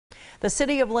The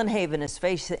city of Lynn Haven is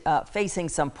facing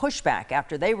some pushback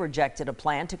after they rejected a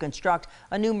plan to construct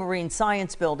a new marine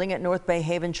science building at North Bay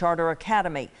Haven Charter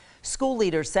Academy. School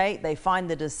leaders say they find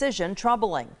the decision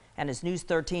troubling. And as News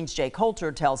 13's Jay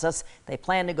Coulter tells us, they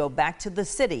plan to go back to the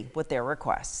city with their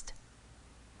request.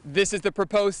 This is the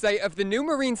proposed site of the new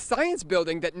marine science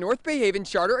building that North Bay Haven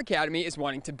Charter Academy is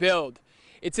wanting to build.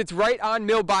 It sits right on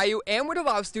Mill Bayou and would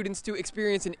allow students to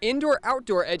experience an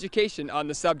indoor-outdoor education on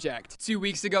the subject. 2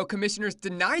 weeks ago, commissioners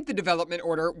denied the development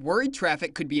order, worried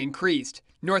traffic could be increased.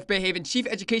 North Bay Haven Chief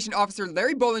Education Officer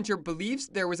Larry Bollinger believes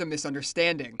there was a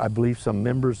misunderstanding. I believe some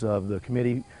members of the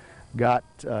committee got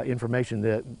information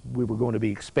that we were going to be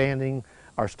expanding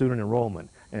our student enrollment,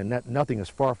 and that nothing is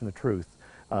far from the truth.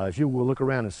 As you will look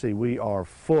around and see, we are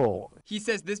full. He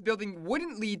says this building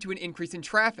wouldn't lead to an increase in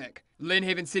traffic. Lynn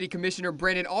Haven City Commissioner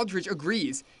Brandon Aldridge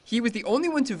agrees. He was the only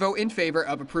one to vote in favor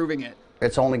of approving it.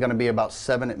 It's only going to be about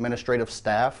 7 administrative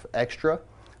staff extra,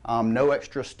 no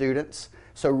extra students.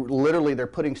 So literally they're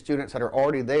putting students that are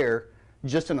already there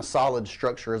just in a solid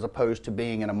structure as opposed to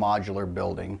being in a modular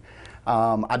building.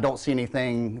 I don't see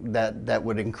anything that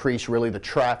would increase really the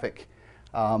traffic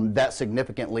that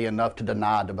significantly enough to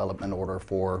deny a development order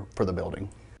for the building.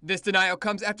 This denial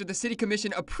comes after the City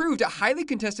Commission approved a highly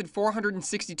contested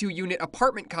 462-unit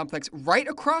apartment complex right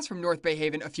across from North Bay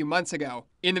Haven a few months ago.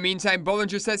 In the meantime,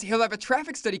 Bollinger says he'll have a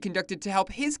traffic study conducted to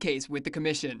help his case with the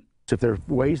Commission. So if there are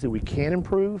ways that we can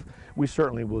improve, we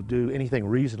certainly will do anything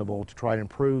reasonable to try to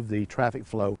improve the traffic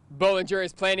flow. Bollinger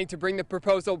is planning to bring the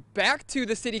proposal back to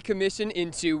the City Commission in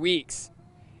 2 weeks.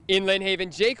 In Lynn Haven,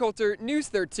 Jay Coulter, News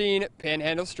 13,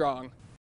 Panhandle Strong.